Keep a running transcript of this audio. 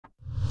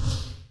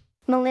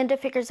Melinda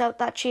figures out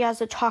that she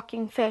has a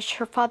talking fish.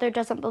 Her father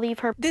doesn't believe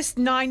her. This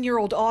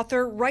 9-year-old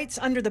author writes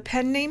under the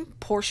pen name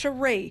Portia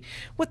Ray.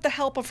 With the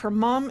help of her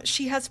mom,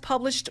 she has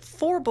published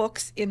 4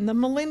 books in the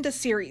Melinda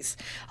series.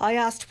 I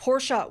asked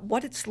Portia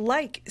what it's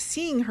like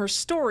seeing her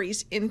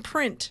stories in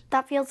print.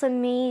 That feels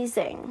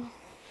amazing.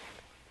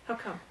 How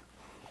come?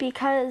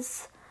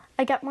 Because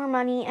I get more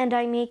money and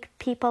I make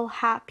people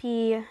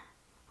happy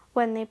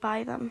when they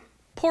buy them.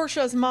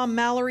 Portia's mom,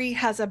 Mallory,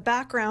 has a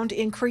background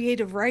in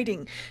creative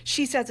writing.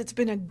 She says it's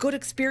been a good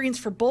experience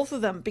for both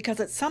of them because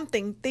it's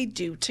something they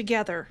do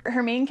together.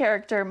 Her main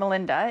character,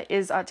 Melinda,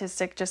 is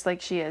autistic just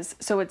like she is.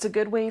 So it's a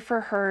good way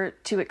for her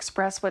to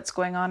express what's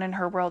going on in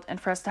her world and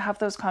for us to have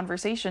those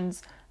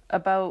conversations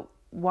about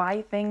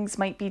why things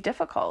might be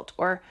difficult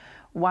or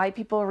why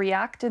people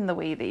react in the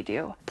way they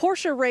do.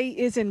 Portia Ray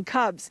is in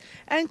Cubs,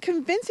 and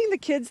convincing the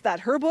kids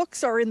that her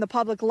books are in the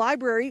public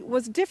library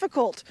was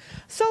difficult.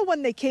 So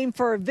when they came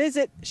for a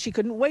visit, she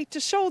couldn't wait to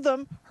show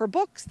them her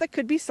books that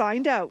could be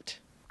signed out.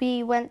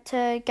 We went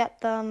to get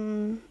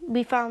them.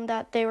 We found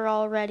that they were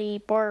already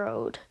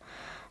borrowed.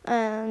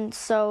 And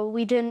so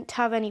we didn't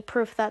have any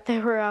proof that they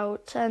were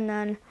out. And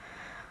then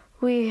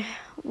we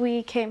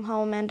came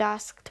home and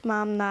asked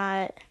Mom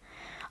that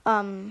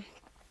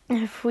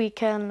if we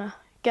can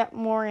get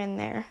more in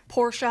there.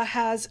 Portia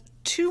has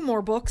 2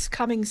 more books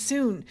coming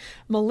soon.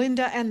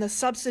 Melinda and the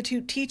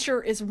Substitute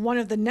Teacher is one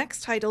of the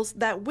next titles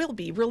that will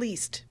be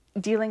released.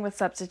 Dealing with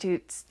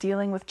substitutes,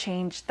 dealing with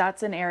change,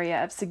 that's an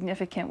area of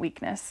significant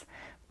weakness.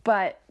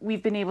 But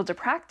we've been able to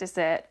practice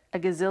it a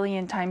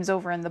gazillion times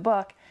over in the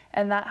book,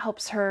 and that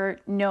helps her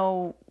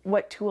know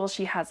what tools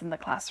she has in the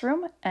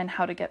classroom and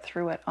how to get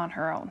through it on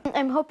her own.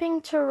 I'm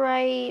hoping to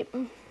write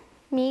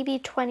maybe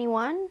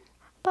 21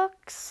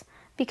 books,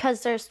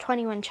 because there's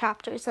 21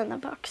 chapters in the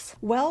books.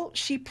 Well,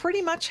 she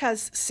pretty much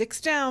has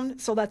 6 down,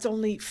 so that's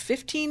only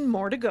 15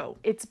 more to go.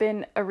 It's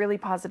been a really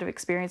positive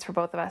experience for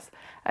both of us.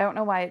 I don't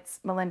know why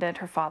it's Melinda and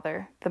her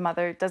father. The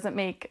mother doesn't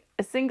make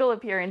a single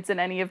appearance in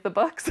any of the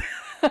books.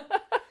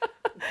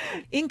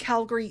 In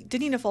Calgary,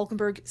 Danina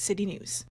Falkenberg, City News.